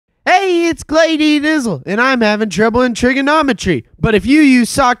it's Clay D. Dizzle, and I'm having trouble in trigonometry. But if you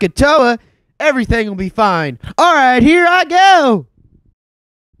use Sohcahtoa, everything will be fine. All right, here I go.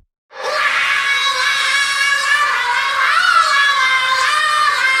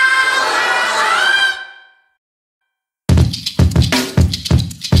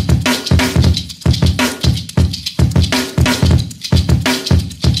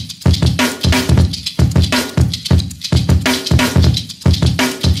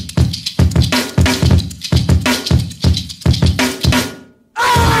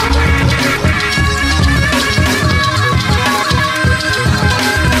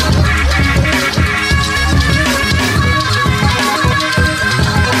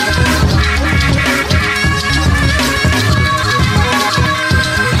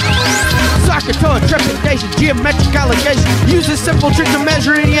 Sohcahtoa, trepidation, geometric allegation. Use this simple trick to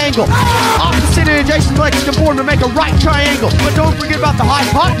measure any angle. Opposite and adjacent like conform to make a right triangle. But don't forget about the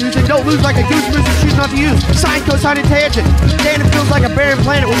hypotenuse and don't lose like a goose-moose and choose not to use sine, cosine, and tangent. Dannon feels like a barren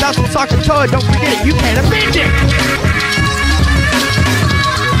planet without some Sohcahtoa. Don't forget it, you can't amend it.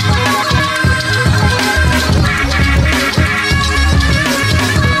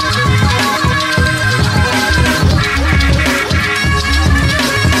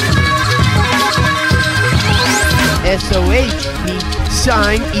 S.O.H means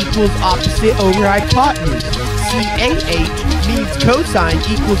sine equals opposite over hypotenuse. C.A.H means cosine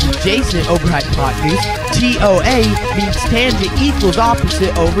equals adjacent over hypotenuse. T.O.A means tangent equals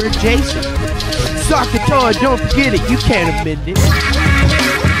opposite over adjacent. Sohcahtoa, don't forget it, you can't amend it.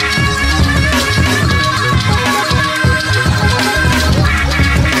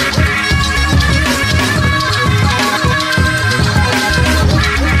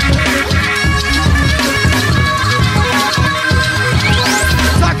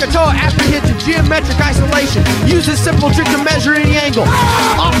 Sohcahtoa, apprehension, geometric isolation. Use this simple trick to measure any angle.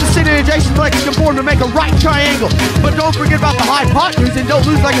 Opposite and adjacent like conform to make a right triangle. But don't forget about the hypotenuse and don't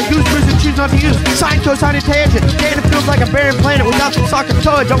lose like a goose-moose and choose not to use sine, cosine, and tangent. Dannon feels like a barren planet without some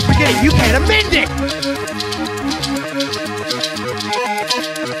Sohcahtoa. Don't forget it, you can't amend it.